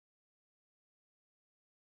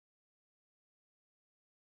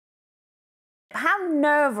how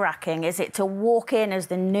nerve-wracking is it to walk in as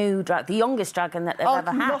the youngest dragon that they've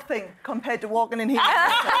ever had? Nothing compared to walking in here.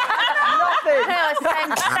 Nothing. No,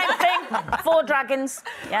 same thing. 4 dragons.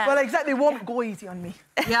 Yeah. Well, exactly. Won't go easy on me.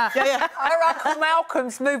 Yeah. Our Uncle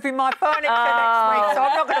Malcolm's moving my furniture next week, so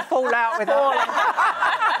I'm not going to fall out with her.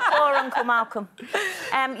 Poor Uncle Malcolm.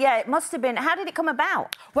 Yeah, it must have been. How did it come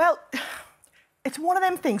about? Well, it's one of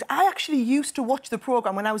them things. I actually used to watch the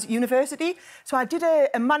programme when I was at university. So I did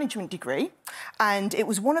a management degree, and it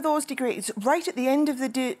was one of those degrees. Right at the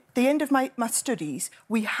end of my studies,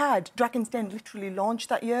 we had Dragon's Den literally launched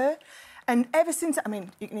that year. And ever since, I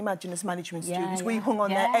mean, you can imagine as management students, we hung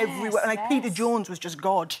on there everywhere. Like Peter Jones was just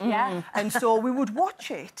God. Yeah. And so we would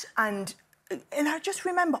watch it, and I just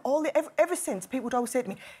remember ever since, people would always say to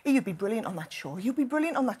me, hey, you'd be brilliant on that show. You'd be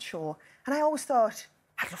brilliant on that show. And I always thought,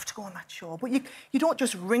 I'd love to go on that show. But you don't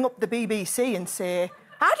just ring up the BBC and say,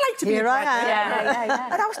 I'd like to be a dragon.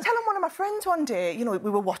 And I was telling one of my friends one day, you know,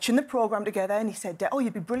 we were watching the programme together, and he said, oh,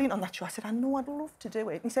 you'd be brilliant on that show. I said, I know, I'd love to do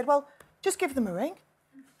it. And he said, well, just give them a ring.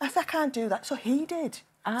 I said, I can't do that. So he did.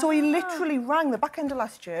 So he literally rang the back end of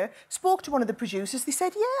last year, spoke to one of the producers. They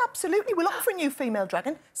said, yeah, absolutely, we're looking for a new female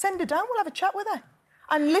dragon. Send her down, we'll have a chat with her.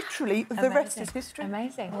 And literally, the rest is history.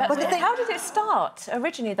 Amazing. But how did it start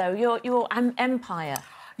originally, though, your empire?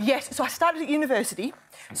 Yes, so I started at university.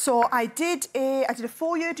 So I did a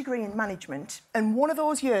 4-year degree in management, and one of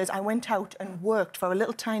those years I went out and worked for a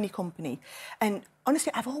little tiny company. And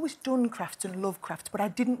honestly, I've always done crafts and loved crafts, but I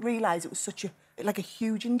didn't realise it was such a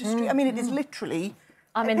huge industry. I mean, it is literally...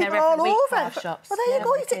 I'm in there all every week for over. our shops. Well, there you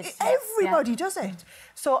go. Kids. Everybody does it.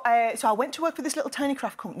 So I went to work for this little tiny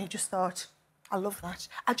craft company. Just thought, I love that.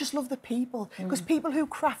 I just love the people, because people who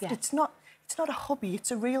craft, it's not a hobby.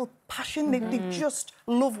 It's a real passion. They just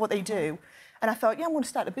love what they do. And I thought, yeah, I'm going to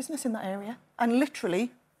start a business in that area. And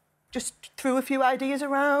literally, just threw a few ideas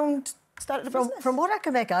around. Started a business. From what I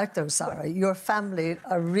can make out, though, Sara, your family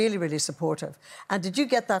are really, really supportive. And did you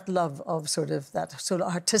get that love of that sort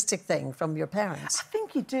of artistic thing from your parents? I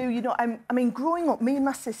think you do. You know, I mean, growing up, me and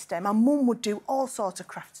my sister, my mum would do all sorts of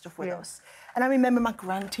craft stuff with us. And I remember my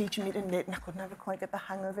gran teaching me to knit, and I could never quite get the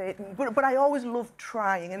hang of it. But I always loved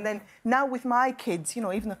trying. And then now with my kids, you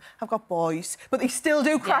know, even though I've got boys, but they still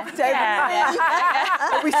do craft everything.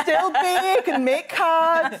 We still bake and make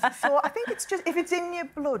cards. So I think it's just, if it's in your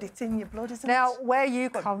blood, it's in your blood, isn't it? Now, where you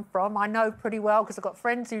come from, I know pretty well, because I've got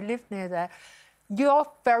friends who live near there. You're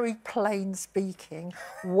very plain speaking.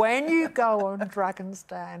 When you go on Dragon's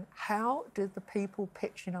Den, how do the people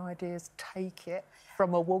pitching ideas take it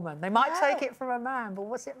from a woman? They might take it from a man, but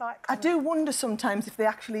what's it like? I do wonder sometimes if they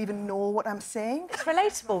actually even know what I'm saying. It's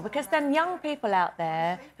relatable, because then young people out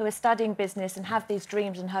there who are studying business and have these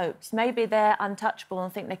dreams and hopes, maybe they're untouchable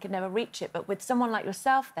and think they could never reach it, but with someone like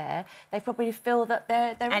yourself there, they probably feel that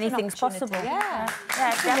there is anything's an opportunity. possible. Yeah.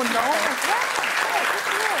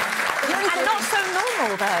 And not so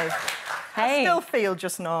normal, though. I still feel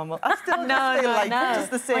just normal. I still feel like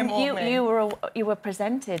just the same woman. You were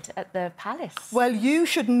presented at the Palace. Well, you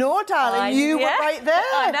should know, darling. You were right there.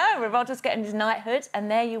 I know. Roger's getting his knighthood, and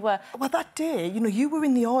there you were. Well, that day, you know, you were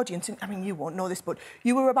in the audience, and I mean, you won't know this, but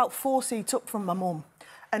you were about 4 seats up from my mum.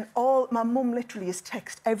 And my mum literally has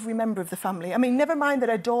texted every member of the family. I mean, never mind that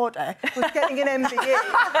her daughter was getting an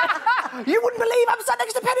MBA. You wouldn't believe I'm sat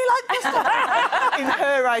next to Penny like this. In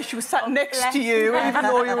her eyes, she was sat next to you, even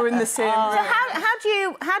though you were in the same room. So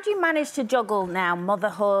how do you manage to juggle now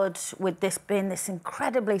motherhood with this being this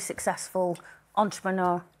incredibly successful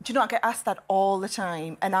entrepreneur? Do you know, I get asked that all the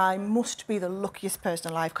time, and I must be the luckiest person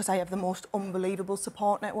alive because I have the most unbelievable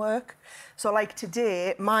support network. So, like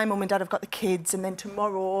today, my mum and dad have got the kids, and then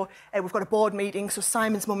tomorrow we've got a board meeting, so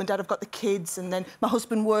Simon's mum and dad have got the kids, and then my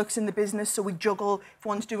husband works in the business, so we juggle. If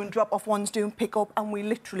one's doing drop-off, one's doing pick-up, and we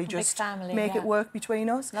literally just make it work between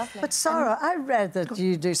us. Lovely. But, Sara, I read that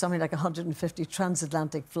you do something like 150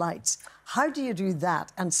 transatlantic flights. How do you do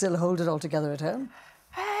that and still hold it all together at home?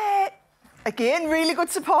 Again, really good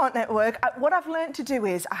support network. What I've learned to do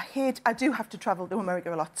is I do have to travel to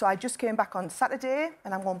America a lot. So I just came back on Saturday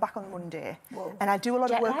and I'm going back on Monday. Whoa. And I do a lot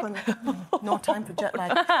of work on... No time for jet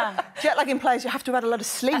lag. Jet lag implies you have to have had a lot of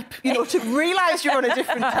sleep, you know, to realise you're on a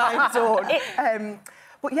different time zone.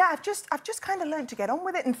 But yeah, I've just kind of learned to get on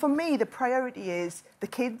with it. And for me, the priority is the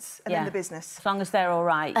kids and then the business. As long as they're all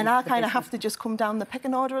right. And I kind of have to just come down the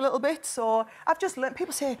pecking order a little bit. So I've just learned...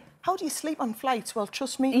 People say, how do you sleep on flights? Well,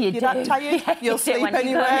 trust me, you're that tired, you'll sleep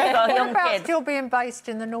anywhere. What about still being based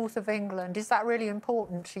in the north of England? Is that really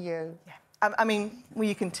important to you? Yeah. I mean, well,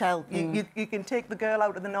 you can tell. You can take the girl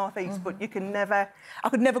out of the northeast, but you can never... I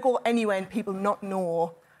could never go anywhere and people not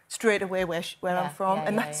know straight away where I'm from,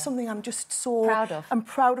 and that's something I'm just so proud of. I'm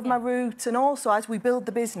proud of my roots, and also as we build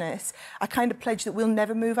the business, I kind of pledge that we'll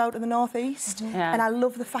never move out of the northeast, and I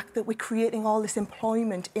love the fact that we're creating all this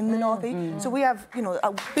employment in the northeast. So we have, you know,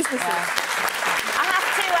 our businesses. I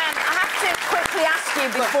have to quickly ask you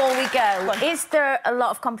before we go, is there a lot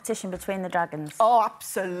of competition between the dragons? Oh,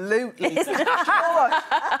 absolutely. Do you know what?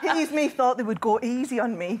 He's me thought they would go easy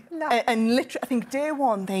on me. No. And literally, I think day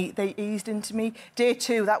one, they eased into me. Day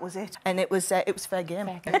two, that was it. And it was fair game.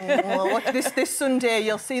 Well, this Sunday,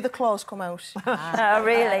 you'll see the claws come out. Oh,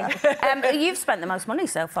 really? You've spent the most money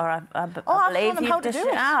so far, I believe. I've shown them how to do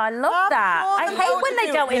it. Oh, I love that. I hate when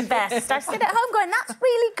they don't invest. I sit at home going, that's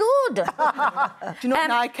really good. Do you know,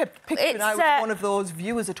 and I kept picturing I was one of those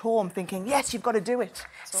viewers at home thinking, yes, you've got to do it.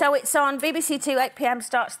 So it's on BBC Two, 8 p.m,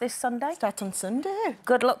 starts this Sunday? Starts on Sunday.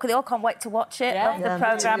 Good luck with it all. Can't wait to watch it. Love the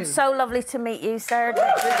programme. So lovely to meet you, Sara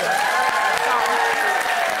Davies.